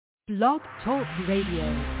Blog Talk Radio.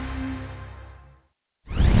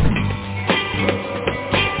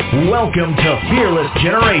 Welcome to Fearless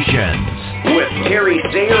Generations with Terry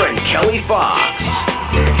Sayer and Kelly Fox.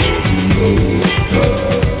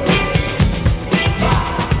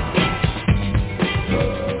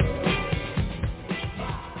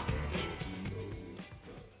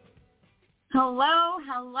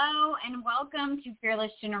 Hello, and welcome to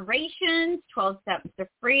Fearless Generations, 12 Steps to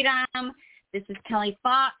Freedom. This is Kelly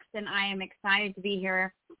Fox, and I am excited to be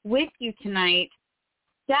here with you tonight.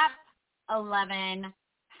 Step 11,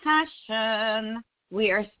 passion.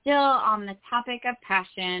 We are still on the topic of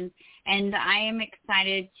passion, and I am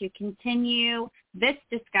excited to continue this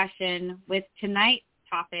discussion with tonight's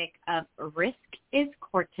topic of risk is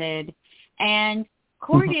courted. And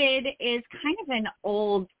courted is kind of an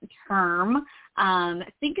old term.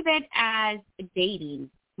 Think of it as dating.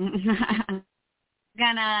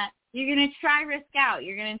 You're gonna try risk out.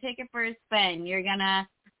 You're gonna take it for a spin. You're gonna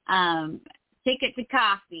take it to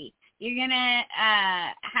coffee. You're gonna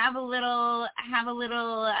have a little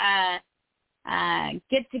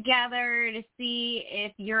get together to see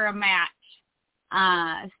if you're a match.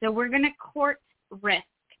 So we're gonna court risk,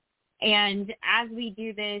 and as we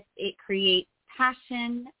do this, it creates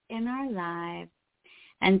passion in our lives.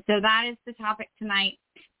 And so that is the topic tonight.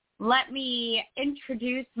 Let me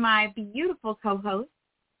introduce my beautiful co-host,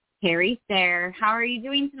 Terry Sayer. How are you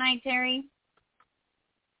doing tonight, Terry?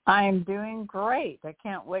 I'm doing great. I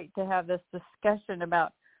can't wait to have this discussion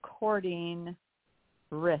about courting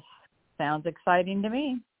risk. Sounds exciting to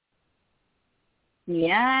me.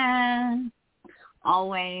 Yeah,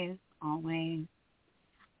 always.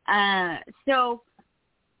 So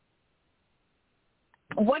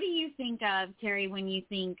what do you think of, Terry, when you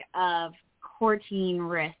think of courting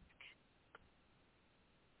risk?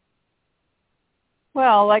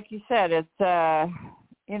 Well, like you said, it's, the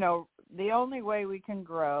only way we can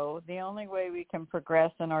grow, the only way we can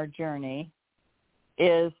progress in our journey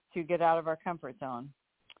is to get out of our comfort zone.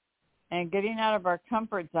 And getting out of our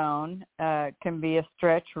comfort zone can be a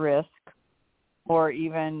stretch risk or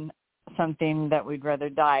even something that we'd rather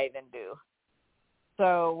die than do.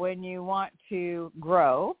 So when you want to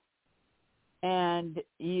grow and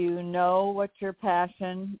you know what your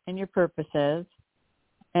passion and your purpose is,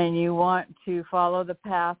 and you want to follow the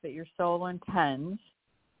path that your soul intends,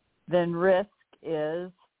 then risk is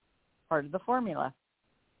part of the formula.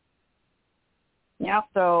 Yeah.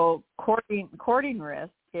 So courting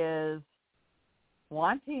risk is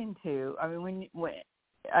wanting to. I mean, when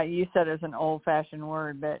you said it's an old-fashioned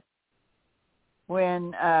word, but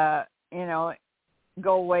when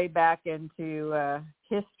go way back into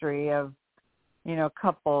history of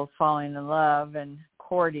couples falling in love and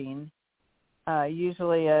courting.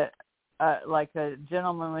 Usually, like the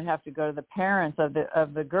gentleman would have to go to the parents of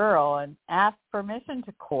the girl and ask permission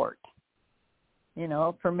to court.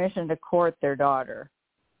 Permission to court their daughter,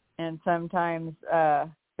 and sometimes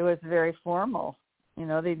it was very formal.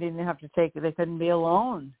 They didn't have to they couldn't be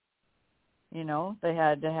alone. They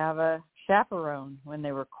had to have a chaperone when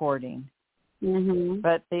they were courting. Mm-hmm.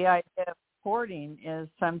 But the idea of courting is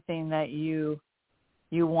something that you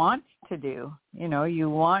want to do. You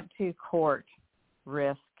want to court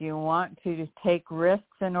risk. You want to take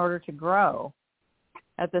risks in order to grow.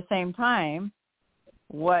 At the same time,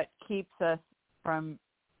 what keeps us from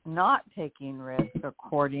not taking risks or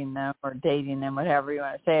courting them or dating them, whatever you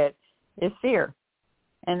want to say it, is fear.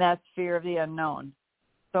 And that's fear of the unknown.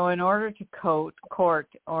 So in order to court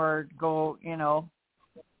or go,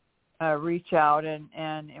 reach out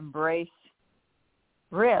and embrace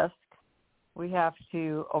risk, we have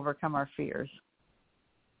to overcome our fears.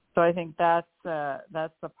 So I think that's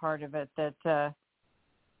the part of it that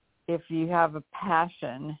if you have a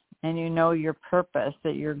passion and you know your purpose,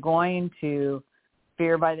 that you're going to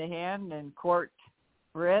fear by the hand and court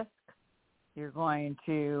risk, you're going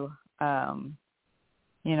to,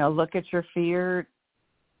 look at your fear,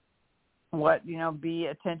 be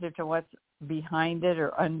attentive to what's behind it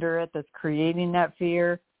or under it that's creating that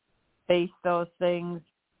fear, face those things,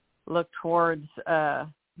 look towards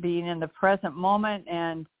being in the present moment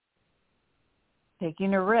and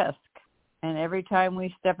taking a risk. And every time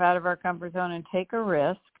we step out of our comfort zone and take a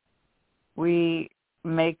risk, we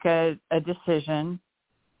make a decision.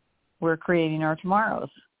 We're creating our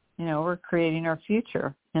tomorrows. We're creating our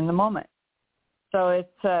future in the moment. So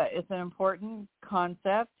it's an important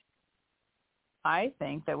concept. I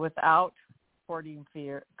think that without courting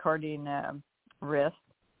risk,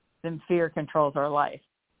 then fear controls our life,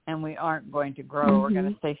 and we aren't going to grow. Mm-hmm. We're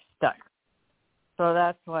going to stay stuck. So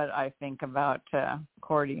that's what I think about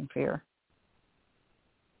courting fear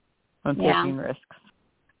and taking risks.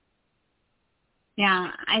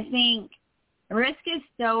 Yeah, I think risk is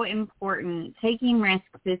so important. Taking risks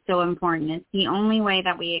is so important. It's the only way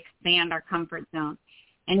that we expand our comfort zone.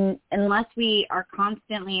 And unless we are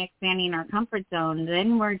constantly expanding our comfort zone,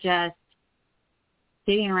 then we're just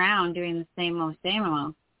sitting around doing the same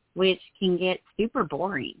old, which can get super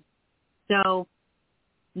boring. So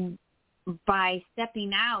by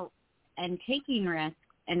stepping out and taking risks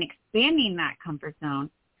and expanding that comfort zone,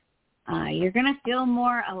 you're going to feel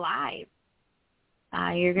more alive.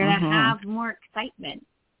 You're going to have more excitement.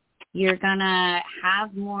 You're going to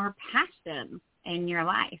have more passion in your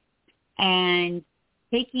life. And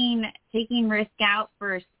taking risk out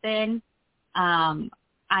for a spin, I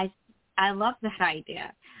love that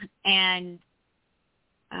idea. And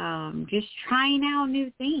just trying out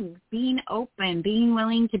new things, being open, being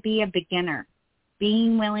willing to be a beginner,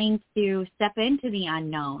 being willing to step into the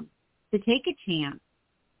unknown, to take a chance,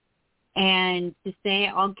 and to say,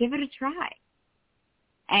 I'll give it a try,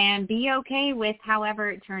 and be okay with however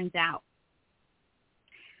it turns out.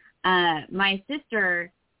 My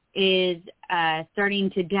sister is starting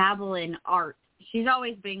to dabble in art. She's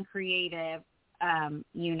always been creative, and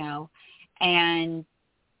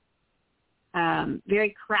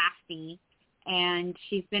very crafty. And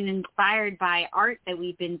she's been inspired by art that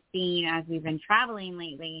we've been seeing as we've been traveling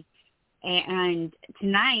lately. And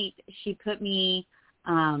tonight she put me,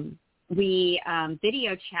 we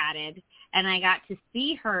video chatted, and I got to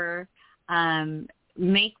see her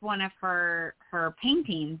make one of her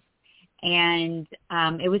paintings. And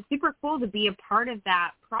it was super cool to be a part of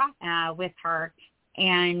that process with her.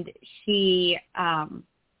 And she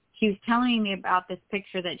was telling me about this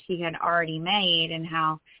picture that she had already made and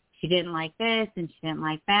how she didn't like this and she didn't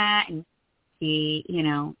like that. And she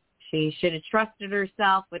should have trusted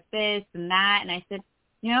herself with this and that. And I said,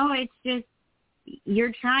 it's just,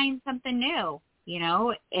 you're trying something new,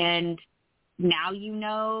 and now you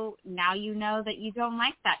know that you don't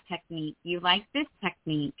like that technique. You like this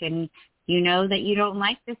technique, and you know that you don't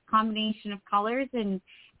like this combination of colors, and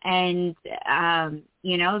that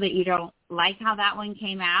you don't like how that one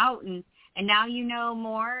came out, and now you know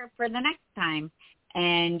more for the next time.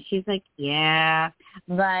 And she's like, yeah,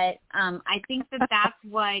 but I think that's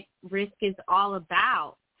what risk is all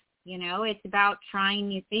about. It's about trying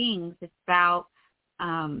new things. It's about,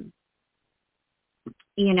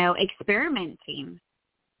 experimenting.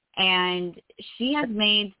 And she has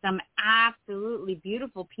made some absolutely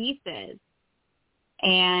beautiful pieces,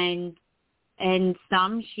 and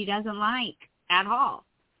some she doesn't like at all.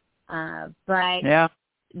 But yeah,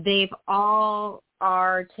 they've all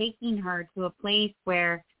are taking her to a place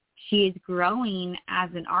where she is growing as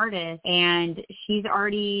an artist, and she's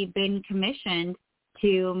already been commissioned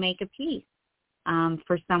to make a piece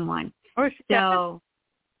for someone. So,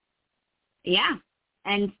 yeah.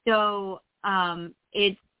 And so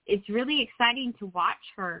it's really exciting to watch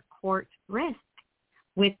her court risk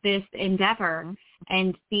with this endeavor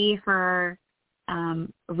and see her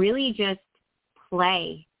really just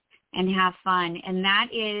play and have fun. And that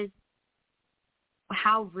is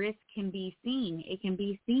how risk can be seen. It can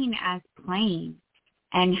be seen as playing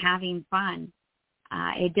and having fun.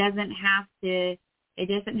 It doesn't have to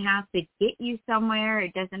get you somewhere.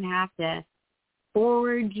 It doesn't have to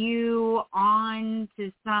forward you on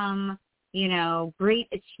to some, great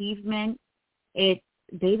achievement. It's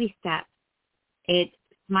baby steps. It's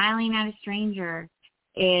smiling at a stranger.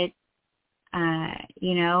 It's,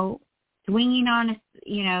 swinging on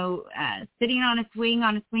sitting on a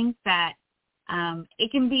swing set.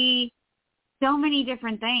 It can be so many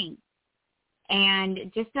different things,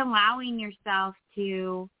 and just allowing yourself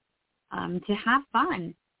to have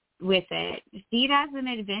fun with it. See it as an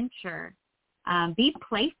adventure. Be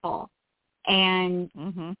playful, and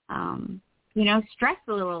stress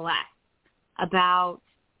a little less about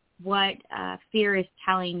what fear is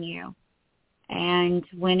telling you. And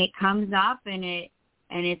when it comes up and it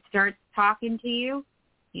starts talking to you,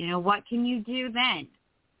 what can you do then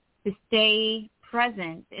to stay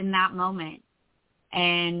present in that moment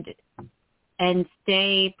and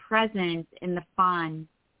stay present in the fun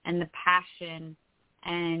and the passion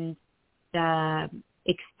and the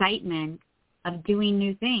excitement of doing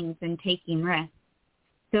new things and taking risks.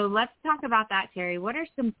 So let's talk about that, Terry. What are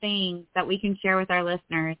some things that we can share with our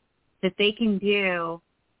listeners that they can do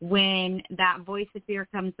when that voice of fear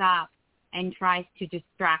comes up and tries to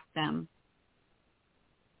distract them?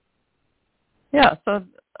 Yeah, so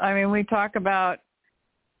we talk about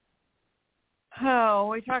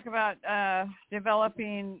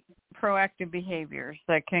developing proactive behaviors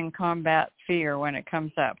that can combat fear when it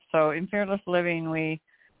comes up. So in Fearless Living, we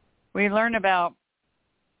learn about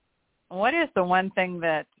what is the one thing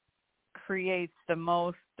that creates the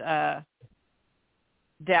most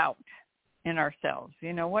doubt in ourselves?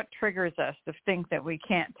 You know, what triggers us to think that we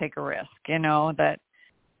can't take a risk, you know, that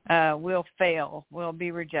we'll fail, we'll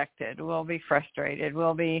be rejected, we'll be frustrated,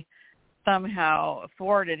 we'll be somehow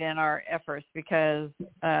thwarted in our efforts because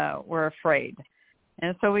we're afraid.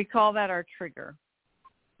 And so we call that our trigger,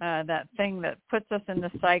 that thing that puts us in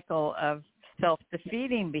the cycle of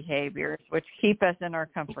self-defeating behaviors, which keep us in our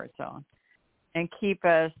comfort zone and keep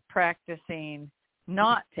us practicing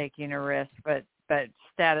not taking a risk, but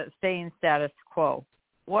staying status quo.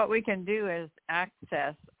 What we can do is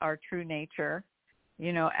access our true nature,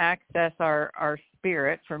 you know, access our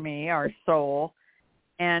spirit, for me, our soul,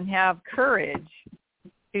 and have courage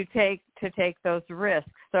to take those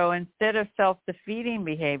risks. So instead of self-defeating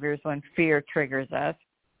behaviors when fear triggers us,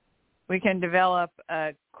 we can develop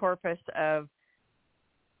a corpus of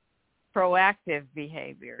proactive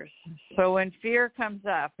behaviors. So when fear comes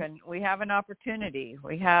up and we have an opportunity,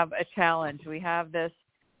 we have a challenge, we have this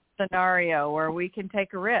scenario where we can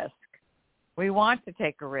take a risk. We want to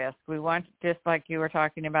take a risk. We want, just like you were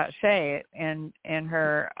talking about Shay in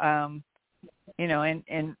her, you know,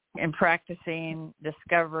 in practicing,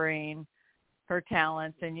 discovering her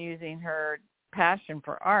talents and using her passion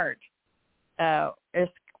for art. It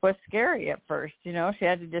was scary at first. You know, she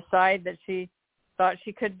had to decide that she thought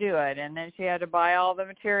she could do it, and then she had to buy all the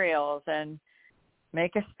materials and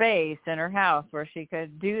make a space in her house where she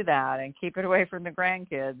could do that and keep it away from the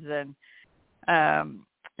grandkids and,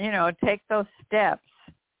 you know, take those steps,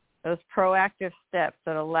 those proactive steps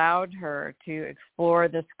that allowed her to explore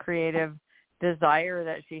this creative desire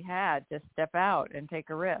that she had to step out and take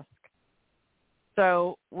a risk.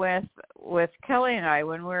 So with Kelly and I,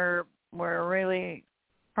 when we're really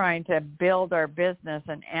trying to build our business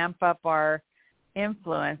and amp up our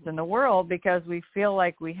influence in the world because we feel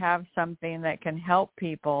like we have something that can help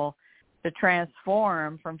people to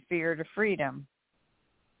transform from fear to freedom.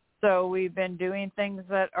 So we've been doing things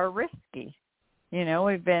that are risky. You know,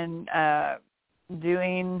 we've been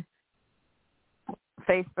doing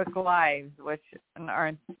Facebook Lives, which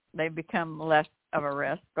they've become less of a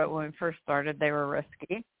risk, but when we first started, they were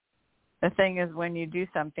risky. The thing is, when you do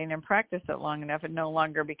something and practice it long enough, it no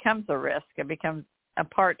longer becomes a risk. It becomes a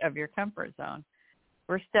part of your comfort zone.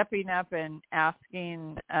 We're stepping up and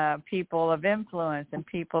asking people of influence and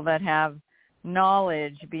people that have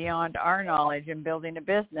knowledge beyond our knowledge in building a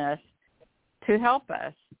business to help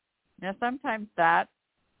us. Now, sometimes that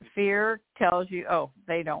fear tells you, oh,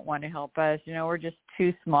 they don't want to help us. You know, we're just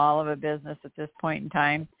too small of a business at this point in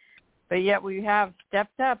time. But yet we have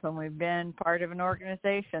stepped up and we've been part of an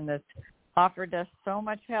organization that's offered us so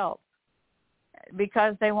much help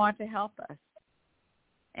because they want to help us.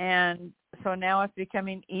 And so now it's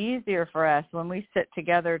becoming easier for us when we sit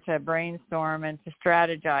together to brainstorm and to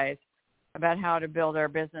strategize about how to build our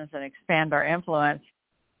business and expand our influence.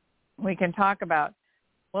 We can talk about,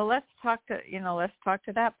 well, let's talk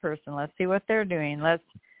to that person. Let's see what they're doing. Let's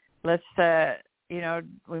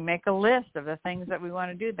we make a list of the things that we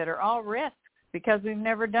want to do that are all risks because we've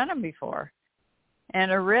never done them before.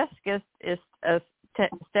 And a risk is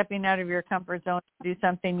stepping out of your comfort zone to do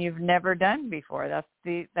something you've never done before.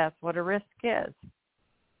 That's what a risk is.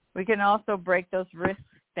 We can also break those risks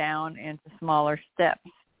down into smaller steps,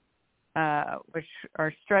 which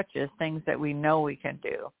are stretches, things that we know we can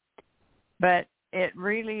do. But it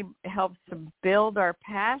really helps to build our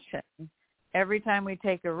passion every time we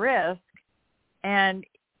take a risk. And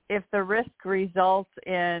if the risk results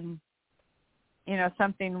in, you know,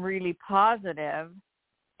 something really positive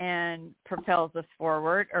and propels us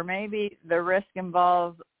forward, or maybe the risk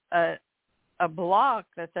involves a block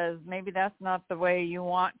that says maybe that's not the way you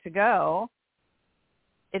want to go,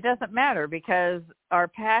 it doesn't matter because our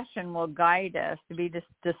passion will guide us to be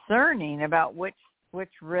discerning about which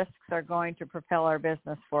risks are going to propel our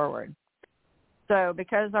business forward. So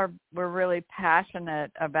because we're really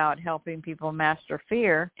passionate about helping people master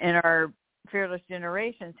fear in our Fearless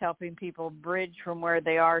Generations, helping people bridge from where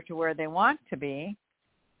they are to where they want to be,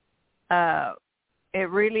 it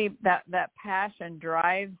really, that passion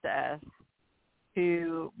drives us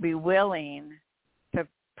to be willing to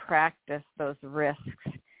practice those risks.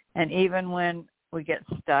 And even when we get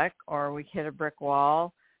stuck or we hit a brick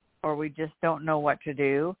wall or we just don't know what to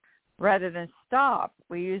do, rather than stop,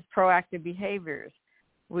 we use proactive behaviors.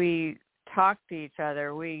 We talk to each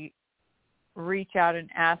other. We reach out and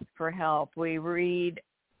ask for help. We read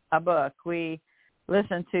a book. We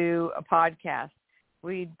listen to a podcast.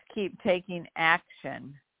 We keep taking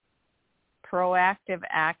action, proactive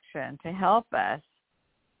action to help us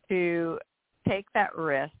to take that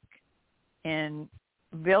risk in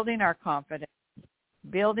building our confidence,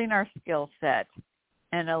 building our skill set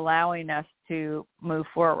and allowing us to move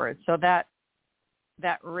forward. So that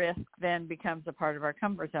risk then becomes a part of our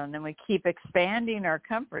comfort zone. Then we keep expanding our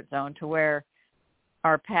comfort zone to where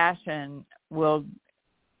our passion will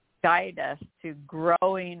guide us to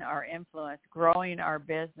growing our influence, growing our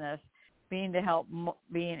business, being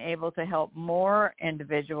able to help more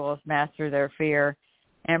individuals master their fear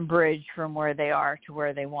and bridge from where they are to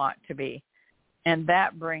where they want to be. And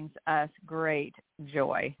that brings us great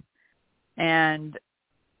joy. And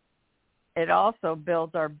it also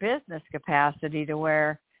builds our business capacity to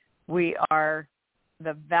where we are,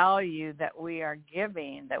 the value that we are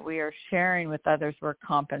giving, that we are sharing with others, we're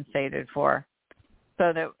compensated for.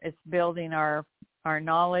 So that it's building our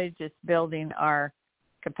knowledge, it's building our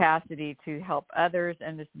capacity to help others,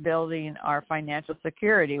 and it's building our financial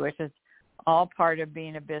security, which is all part of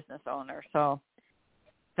being a business owner. So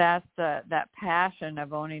that's that passion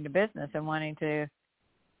of owning a business and wanting to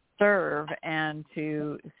serve and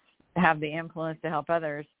to have the influence to help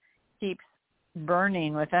others keeps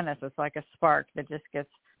burning within us. It's like a spark that just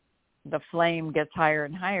the flame gets higher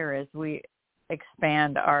and higher as we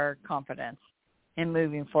expand our confidence in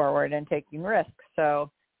moving forward and taking risks.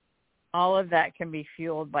 So all of that can be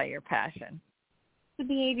fueled by your passion. The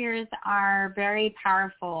behaviors are very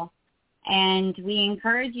powerful, and we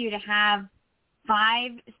encourage you to have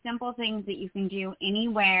 5 simple things that you can do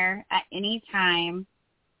anywhere at any time,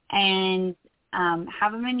 and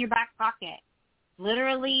have them in your back pocket,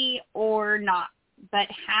 literally or not, but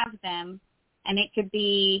have them. And it could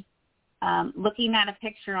be looking at a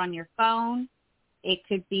picture on your phone. It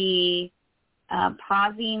could be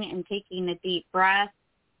pausing and taking a deep breath.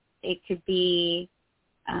 It could be,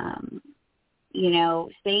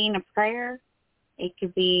 saying a prayer. It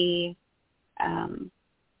could be,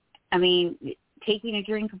 taking a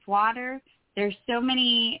drink of water. There's so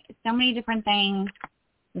many different things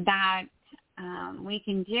that we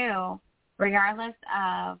can do regardless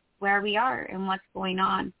of where we are and what's going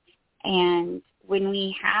on. And when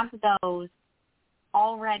we have those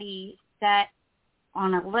already set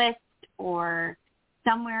on a list or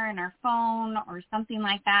somewhere in our phone or something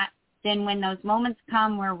like that, then when those moments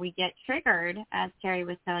come where we get triggered, as Terry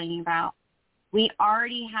was telling you about, we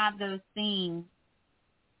already have those things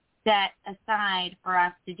set aside for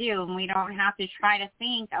us to do, and we don't have to try to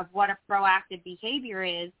think of what a proactive behavior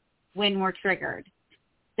is when we're triggered.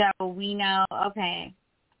 So we know, okay,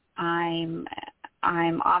 I'm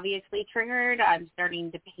obviously triggered. I'm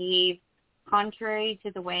starting to behave contrary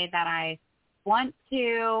to the way that I want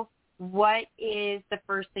to. What is the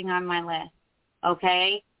first thing on my list?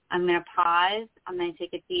 Okay, I'm going to pause. I'm going to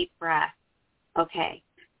take a deep breath. Okay,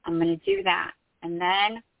 I'm going to do that. And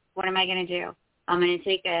then what am I going to do? I'm going to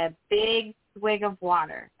take a big swig of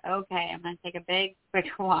water. Okay, I'm going to take a big swig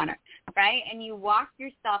of water, right? And you walk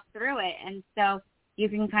yourself through it. And so you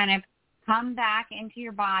can kind of come back into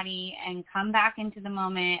your body and come back into the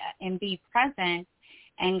moment and be present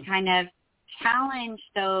and kind of challenge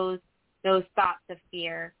those thoughts of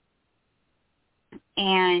fear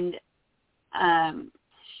and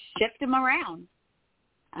shift them around.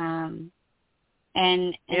 And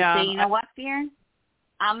say, you know what, fear?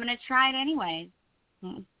 I'm going to try it anyways.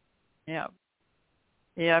 Yeah.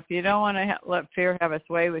 Yeah, if you don't want to let fear have its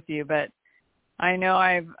way with you. But I know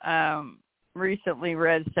I've recently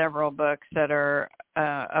read several books that are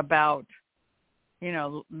about,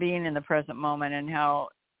 being in the present moment and how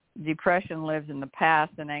depression lives in the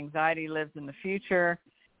past and anxiety lives in the future.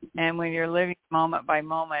 And when you're living moment by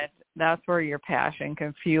moment, that's where your passion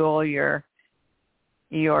can fuel your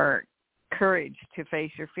courage to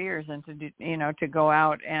face your fears and to do, to go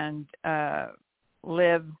out and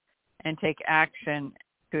live and take action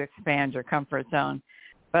to expand your comfort zone.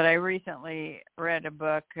 But I recently read a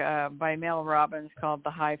book by Mel Robbins called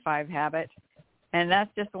The High Five Habit. And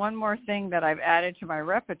that's just one more thing that I've added to my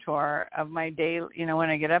repertoire of my day, when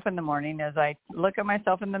I get up in the morning, as I look at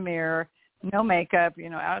myself in the mirror, no makeup,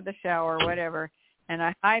 out of the shower, whatever, and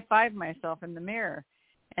I high five myself in the mirror.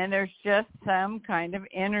 And there's just some kind of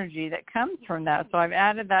energy that comes from that. So I've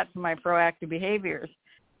added that to my proactive behaviors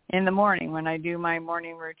in the morning when I do my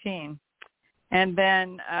morning routine. And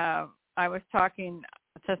then I was talking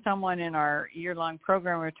to someone in our year-long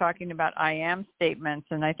program. We were talking about I am statements,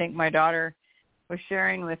 and I think my daughter was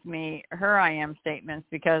sharing with me her I am statements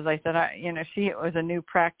because I said, it was a new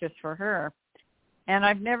practice for her. And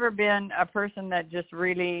I've never been a person that just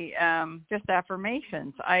really, just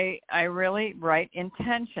affirmations. I really write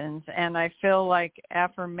intentions, and I feel like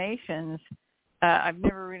affirmations, I've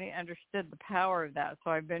never really understood the power of that.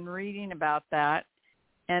 So I've been reading about that.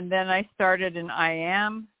 And then I started an I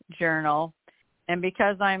am journal, And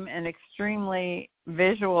because I'm an extremely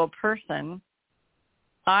visual person,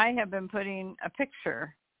 I have been putting a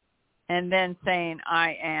picture and then saying,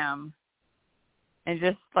 I am. And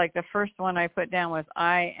just like the first one I put down was,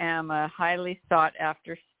 I am a highly sought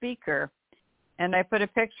after speaker. And I put a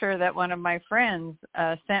picture that one of my friends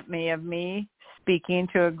sent me of me speaking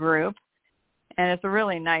to a group. And it's a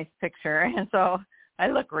really nice picture. And so I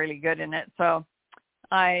look really good in it. So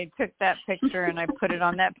I took that picture and I put it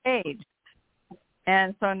on that page.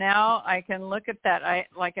 And so now I can look at that. I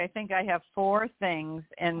think I have 4 things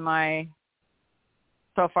in my,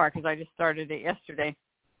 so far, because I just started it yesterday.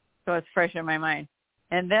 So it's fresh in my mind.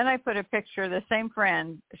 And then I put a picture, the same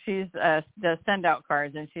friend, she's does send out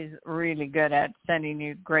cards, and she's really good at sending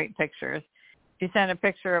you great pictures. She sent a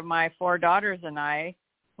picture of my 4 daughters and I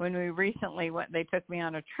when we recently went, they took me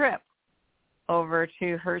on a trip over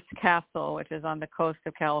to Hearst Castle, which is on the coast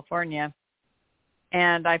of California.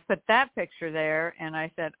 And I put that picture there, and I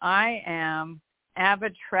said, I am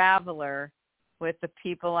avid traveler with the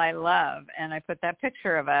people I love. And I put that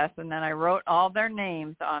picture of us, and then I wrote all their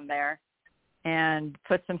names on there and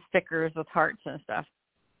put some stickers with hearts and stuff.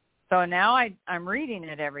 So now I'm reading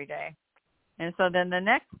it every day. And so then the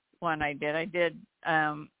next one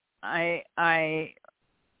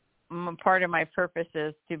part of my purpose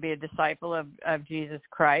is to be a disciple of Jesus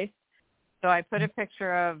Christ. So I put a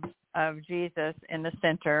picture of Jesus in the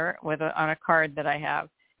center on a card that I have.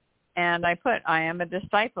 And I put, I am a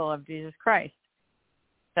disciple of Jesus Christ.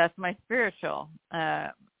 That's my spiritual,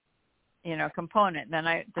 component.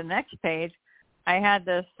 Then the next page, I had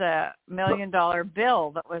this $1 million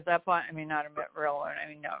bill that was up on, not a real one.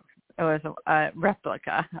 No, it was a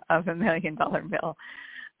replica of $1 million bill.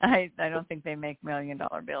 I don't think they make $1 million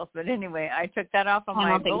bills. But anyway, I took that off of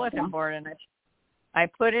my bulletin board and I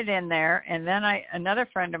put it in there. And then another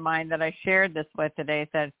friend of mine that I shared this with today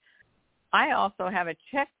said, I also have a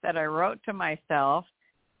check that I wrote to myself,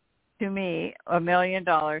 to me, $1 million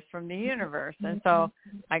from the universe. And so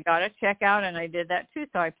I got a check out and I did that too.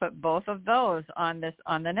 So I put both of those on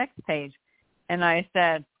the next page. And I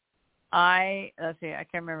said, I can't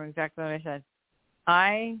remember exactly what I said.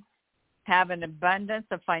 I have an abundance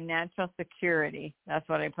of financial security. That's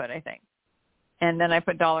what I put, I think. And then I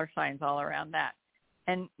put dollar signs all around that.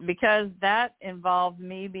 And because that involved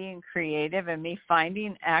me being creative and me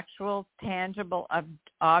finding actual tangible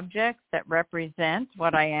objects that represent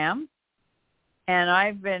what I am.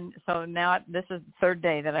 And so now this is the 3rd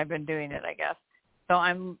day that I've been doing it, I guess. So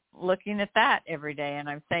I'm looking at that every day and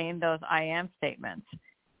I'm saying those I am statements.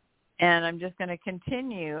 And I'm just going to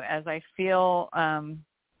continue as I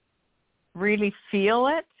really feel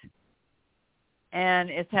it. And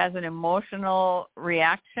it has an emotional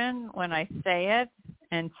reaction when I say it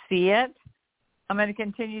and see it. I'm going to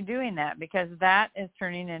continue doing that because that is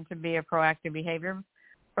turning into be a proactive behavior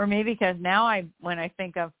for me, because now when I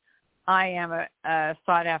think of I am a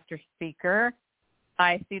sought-after speaker,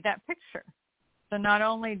 I see that picture. So not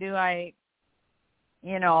only do I,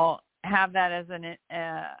 have that as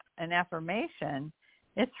an affirmation,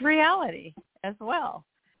 it's reality as well.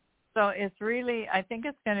 So it's really, I think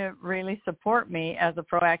it's going to really support me as a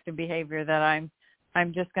proactive behavior that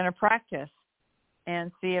I'm just going to practice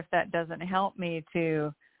and see if that doesn't help me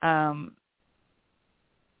to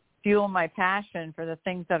fuel my passion for the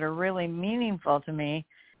things that are really meaningful to me,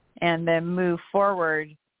 and then move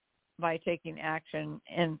forward by taking action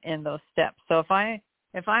in those steps. So if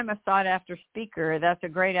I'm a sought after speaker, that's a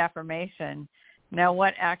great affirmation. Now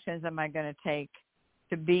what actions am I going to take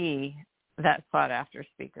to be that sought after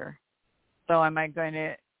speaker? So am I going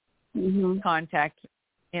to contact,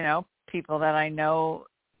 people that I know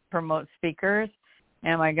promote speakers?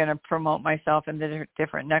 Am I going to promote myself in the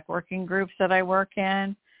different networking groups that I work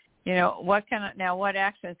in? What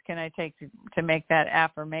actions can I take to make that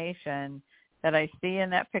affirmation that I see in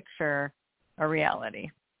that picture a reality?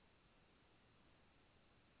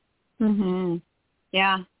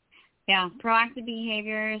 Yeah. Proactive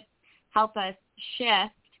behaviors help us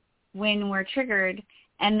shift when we're triggered,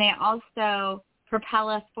 and they also propel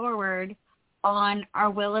us forward on our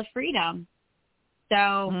will of freedom.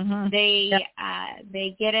 So they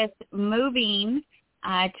get us moving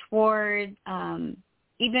toward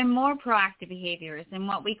even more proactive behaviors and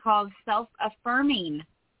what we call self-affirming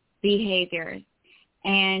behaviors.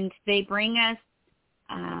 And they bring us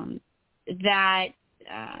that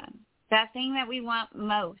thing that we want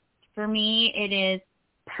most. For me, it is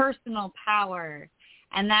personal power.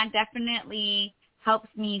 And that definitely helps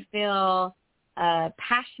me feel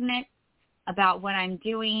passionate about what I'm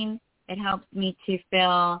doing. It helps me to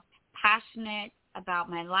feel passionate about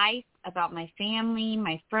my life, about my family,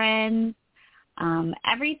 my friends,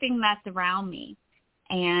 everything that's around me.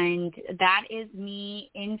 And that is me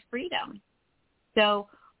in freedom. So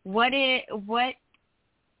how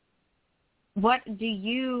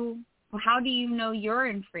do you know you're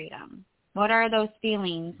in freedom? What are those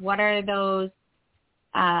feelings? What are those,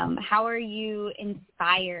 how are you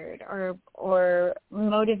inspired or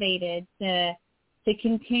motivated to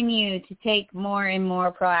continue to take more and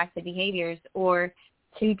more proactive behaviors or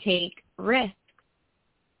to take risks?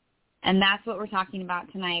 And that's what we're talking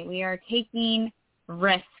about tonight. We are taking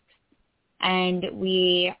risks, and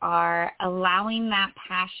we are allowing that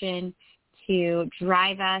passion to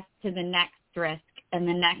drive us to the next risk and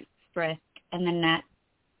the next risk and the next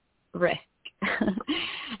risk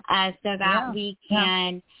so that we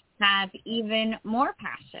can have even more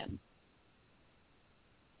passion.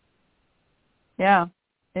 Yeah,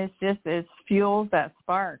 it fuels that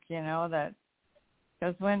spark, that,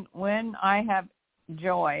 because when I have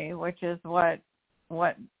joy, which is what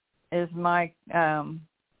is my, I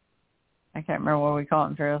can't remember what we call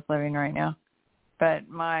it in Fearless Living right now, but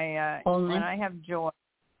my, when I have joy,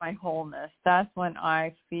 my wholeness, that's when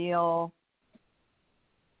I feel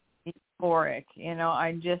euphoric.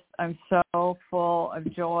 I'm so full of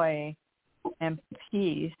joy and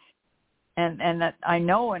peace. And that I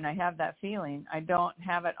know when I have that feeling. I don't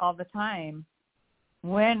have it all the time.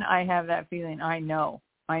 When I have that feeling, I know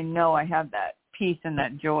I have that peace and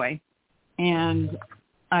that joy. And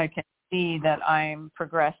I can see that I'm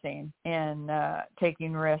progressing in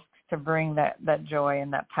taking risks to bring that joy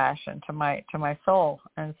and that passion to my soul.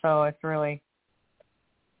 And so it's really,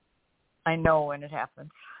 I know when it happens.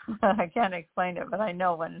 I can't explain it, but I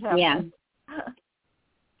know when it happens.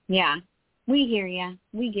 Yeah. We hear you.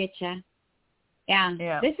 We get you.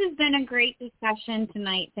 Yeah. This has been a great discussion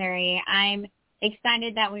tonight, Terry. I'm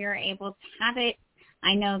excited that we were able to have it.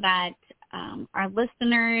 I know that our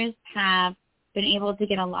listeners have been able to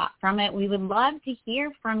get a lot from it. We would love to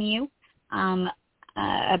hear from you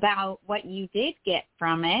about what you did get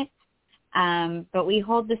from it. But we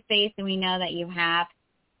hold the space, and we know that you have.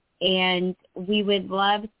 And we would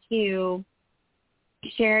love to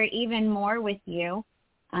share even more with you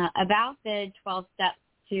about the 12 steps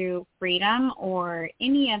to freedom or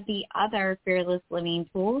any of the other Fearless Living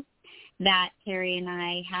tools that Terry and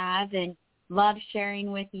I have and love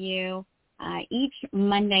sharing with you each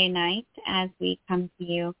Monday night as we come to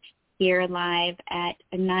you here live at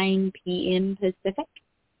 9 p.m. Pacific.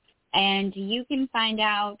 And you can find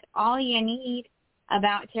out all you need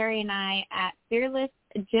about Terry and I at Fearless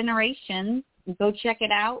Generations. Go check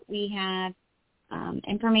it out. We have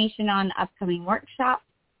information on upcoming workshops.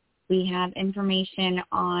 We have information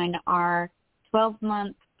on our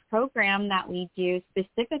 12-month program that we do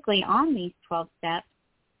specifically on these 12 steps.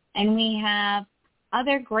 And we have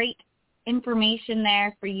other great information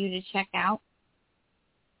there for you to check out.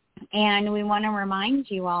 And we want to remind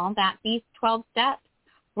you all that these 12 steps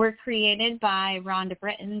were created by Rhonda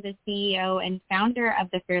Britton, the CEO and founder of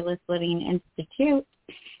the Fearless Living Institute.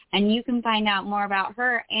 And you can find out more about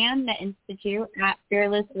her and the Institute at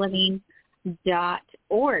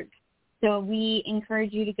fearlessliving.org. So we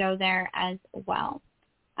encourage you to go there as well.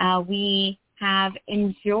 We have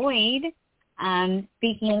enjoyed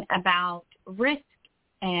speaking about risk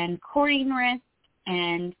and courting risk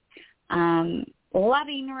and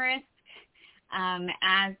loving risk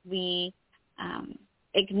as we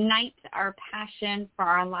ignite our passion for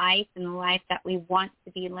our life and the life that we want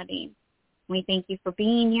to be living. We thank you for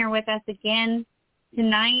being here with us again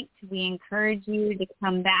tonight. We encourage you to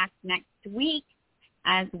come back next week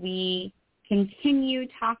as we continue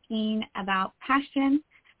talking about passion.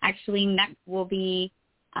 Actually, next will be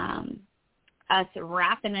us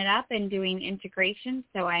wrapping it up and doing integration.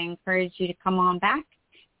 So I encourage you to come on back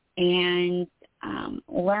and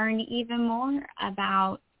learn even more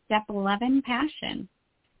about Step 11, passion.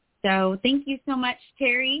 So thank you so much,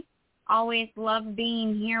 Terry. Always love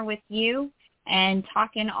being here with you and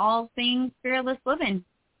talking all things fearless living.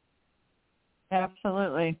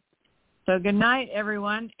 Absolutely. So good night,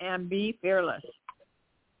 everyone, and be fearless.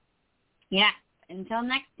 Yeah. Until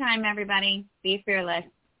next time, everybody, be fearless.